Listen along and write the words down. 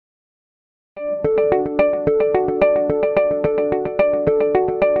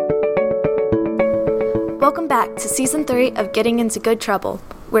Welcome back to Season 3 of Getting Into Good Trouble.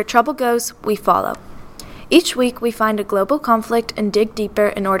 Where trouble goes, we follow. Each week, we find a global conflict and dig deeper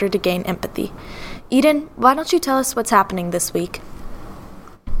in order to gain empathy. Eden, why don't you tell us what's happening this week?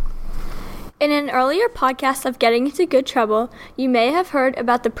 In an earlier podcast of Getting Into Good Trouble, you may have heard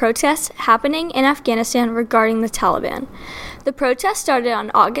about the protests happening in Afghanistan regarding the Taliban. The protest started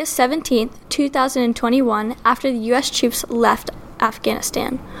on August 17, 2021, after the U.S. troops left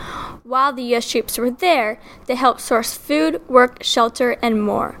Afghanistan. While the U.S. troops were there, they helped source food, work, shelter, and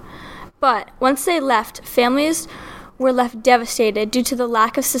more. But once they left, families were left devastated due to the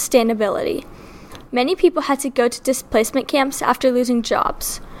lack of sustainability. Many people had to go to displacement camps after losing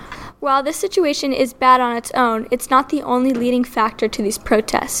jobs. While this situation is bad on its own, it's not the only leading factor to these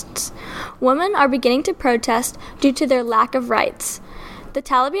protests. Women are beginning to protest due to their lack of rights. The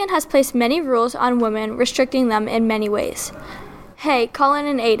Taliban has placed many rules on women, restricting them in many ways. Hey, Colin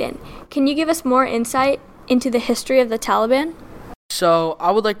and Aiden, can you give us more insight into the history of the Taliban? So I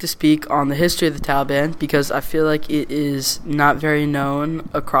would like to speak on the history of the Taliban because I feel like it is not very known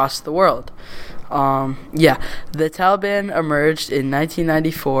across the world. The Taliban emerged in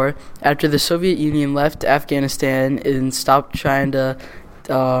 1994 after the Soviet Union left Afghanistan and stopped trying to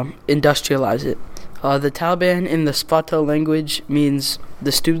industrialize it. The Taliban in the Sparta language means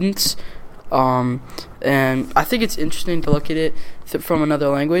the students. And I think it's interesting to look at it from another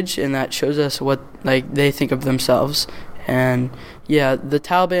language, and that shows us what they think of themselves. And the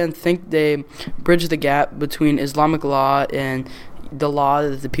Taliban think they bridge the gap between Islamic law and the law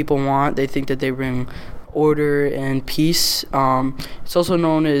that the people want. They think that they bring order and peace. It's also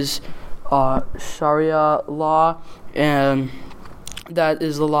known as Sharia law, and that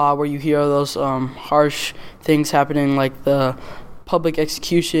is the law where you hear those harsh things happening, like the public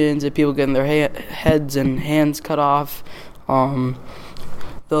executions and people getting their heads and hands cut off. The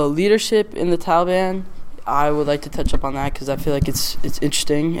leadership in the Taliban, I would like to touch up on that because I feel like it's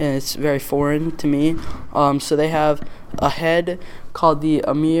interesting and it's very foreign to me. So they have a head called the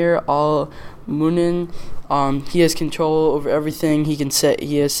Amir al-Mu'minin. He has control over everything. He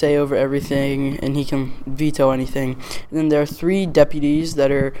has say over everything, and he can veto anything. And then there are 3 deputies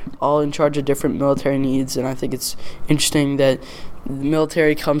that are all in charge of different military needs, and I think it's interesting that the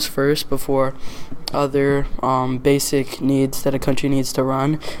military comes first before other basic needs that a country needs to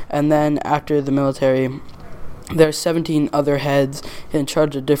run. And then after the military, there are 17 other heads in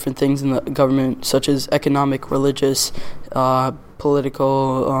charge of different things in the government, such as economic, religious,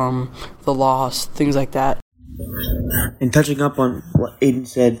 political, the laws, things like that. And touching up on what Aiden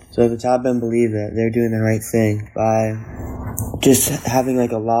said, so the Taliban believe that they're doing the right thing by just having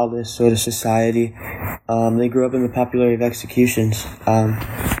a lawless sort of society. They grew up in the popularity of executions,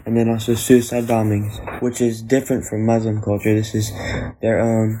 and then also suicide bombings, which is different from Muslim culture. This is their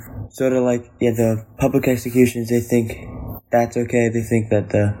own, sort of the public executions, they think that's okay. They think that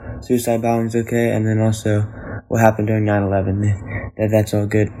the suicide bombing's okay, and then also what happened during 9/11, that's all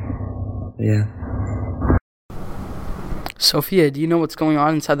good. Yeah. Sophia, do you know what's going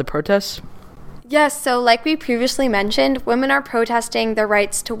on inside the protests? Yes, so like we previously mentioned, women are protesting their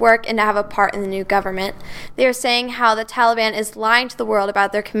rights to work and to have a part in the new government. They are saying how the Taliban is lying to the world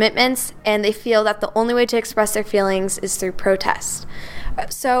about their commitments, and they feel that the only way to express their feelings is through protest.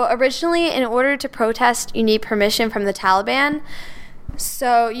 So originally, in order to protest, you need permission from the Taliban.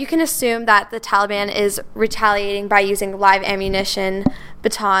 So you can assume that the Taliban is retaliating by using live ammunition,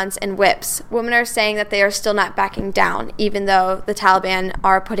 batons, and whips. Women are saying that they are still not backing down, even though the Taliban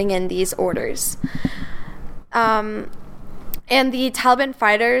are putting in these orders. And the Taliban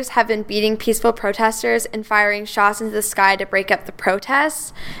fighters have been beating peaceful protesters and firing shots into the sky to break up the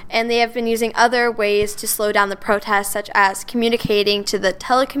protests. And they have been using other ways to slow down the protests, such as communicating to the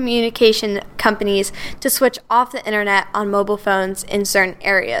telecommunication companies to switch off the internet on mobile phones in certain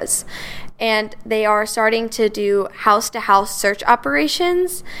areas. And they are starting to do house-to-house search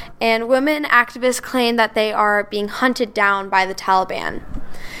operations. And women activists claim that they are being hunted down by the Taliban.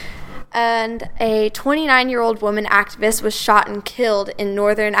 And a 29-year-old woman activist was shot and killed in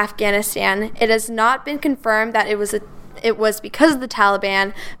northern Afghanistan. It has not been confirmed that it was because of the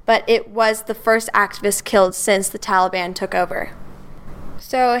Taliban, but it was the first activist killed since the Taliban took over.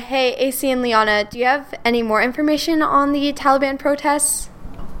 So, hey, AC and Liana, do you have any more information on the Taliban protests?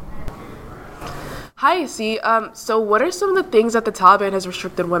 Hi, AC. So what are some of the things that the Taliban has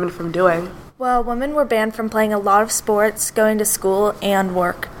restricted women from doing? Well, women were banned from playing a lot of sports, going to school, and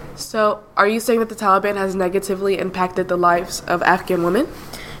work. So, are you saying that the Taliban has negatively impacted the lives of Afghan women?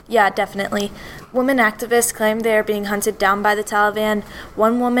 Yeah, definitely. Women activists claim they are being hunted down by the Taliban.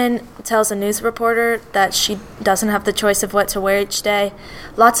 One woman tells a news reporter that she doesn't have the choice of what to wear each day.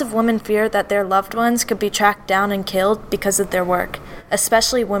 Lots of women fear that their loved ones could be tracked down and killed because of their work,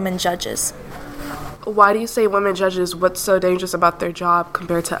 especially women judges. Why do you say women judges? What's so dangerous about their job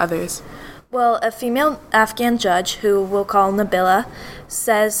compared to others? Well, a female Afghan judge, who we'll call Nabila,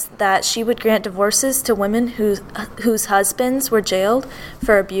 says that she would grant divorces to women whose husbands were jailed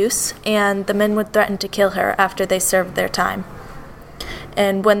for abuse, and the men would threaten to kill her after they served their time.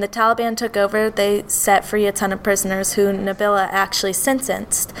 And when the Taliban took over, they set free a ton of prisoners who Nabila actually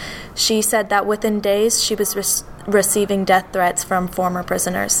sentenced. She said that within days she was receiving death threats from former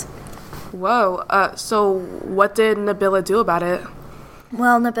prisoners. Whoa, so what did Nabila do about it?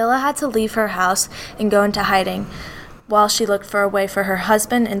 Well, Nabila had to leave her house and go into hiding while she looked for a way for her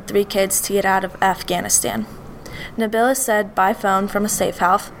husband and 3 kids to get out of Afghanistan. Nabila said by phone from a safe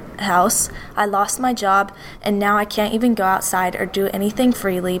house, "I lost my job, and now I can't even go outside or do anything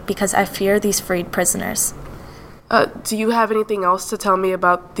freely because I fear these freed prisoners." Do you have anything else to tell me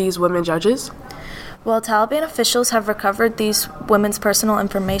about these women judges? Well, Taliban officials have recovered these women's personal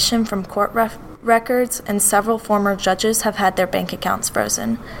information from court records, and several former judges have had their bank accounts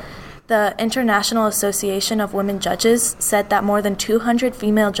frozen. The International Association of Women Judges said that more than 200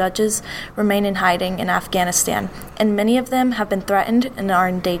 female judges remain in hiding in Afghanistan, and many of them have been threatened and are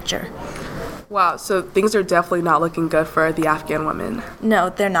in danger. Wow, so things are definitely not looking good for the Afghan women. No,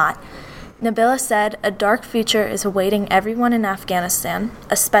 they're not. Nabila said a dark future is awaiting everyone in Afghanistan,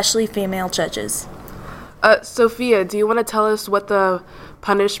 especially female judges. Sophia, do you want to tell us what the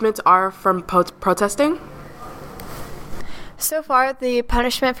punishments are from protesting? So far, the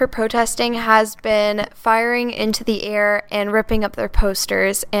punishment for protesting has been firing into the air and ripping up their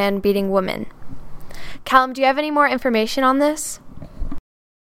posters and beating women. Callum, do you have any more information on this?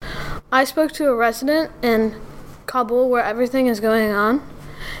 I spoke to a resident in Kabul where everything is going on.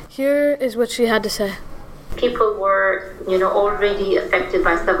 Here is what she had to say. People were, already affected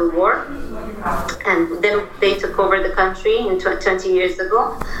by civil war, and then they took over the country 20 years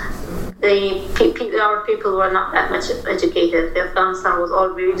ago. Our people were not that much educated. Afghanistan was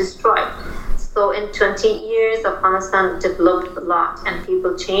already destroyed. So in 20 years, Afghanistan developed a lot, and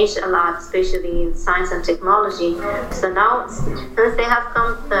people changed a lot, especially in science and technology. So now, since they have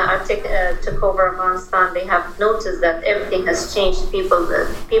come, took over Afghanistan, they have noticed that everything has changed.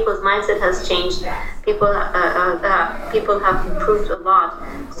 People's mindset has changed. People have improved a lot.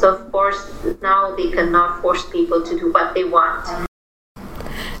 So of course, now they cannot force people to do what they want.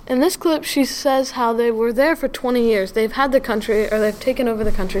 In this clip, she says how they were there for 20 years. They've had the country, or they've taken over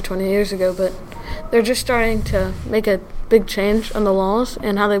the country 20 years ago, but they're just starting to make a big change on the laws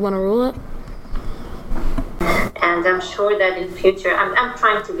and how they want to rule it. And I'm sure that in future, I'm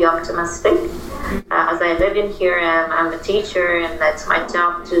trying to be optimistic. As I live in here, I'm a teacher, and that's my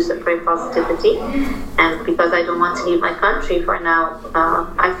job to spread positivity. And because I don't want to leave my country for now,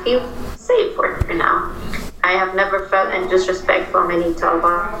 I feel safe for now. I have never felt any disrespect from any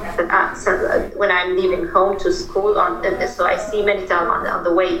Taliban. When I'm leaving home to school, so I see many Taliban on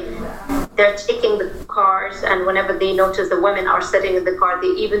the way. They're checking the cars, and whenever they notice the women are sitting in the car, they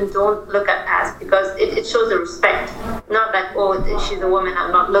even don't look at us because it shows the respect. Not that, oh, she's a woman,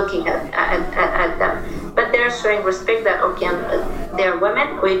 I'm not looking at them. But they're showing respect that, okay, they're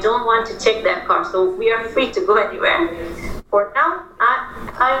women, we don't want to check their car, so we are free to go anywhere. For now,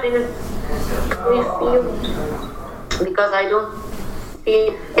 I didn't really feel, because I don't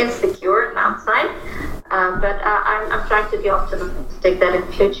feel insecure outside, but I'm trying to be optimistic that in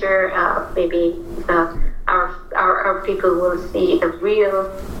future, maybe our people will see a real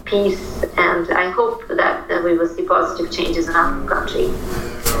peace, and I hope that we will see positive changes in our country.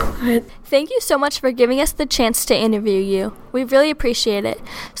 Thank you so much for giving us the chance to interview you. We really appreciate it.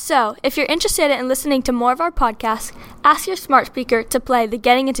 So, if you're interested in listening to more of our podcasts, ask your smart speaker to play the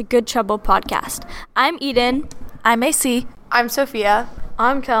Getting Into Good Trouble podcast. I'm Eden. I'm AC. I'm Sophia.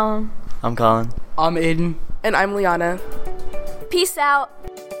 I'm Callum. I'm Colin. I'm Aiden. And I'm Liana. Peace out.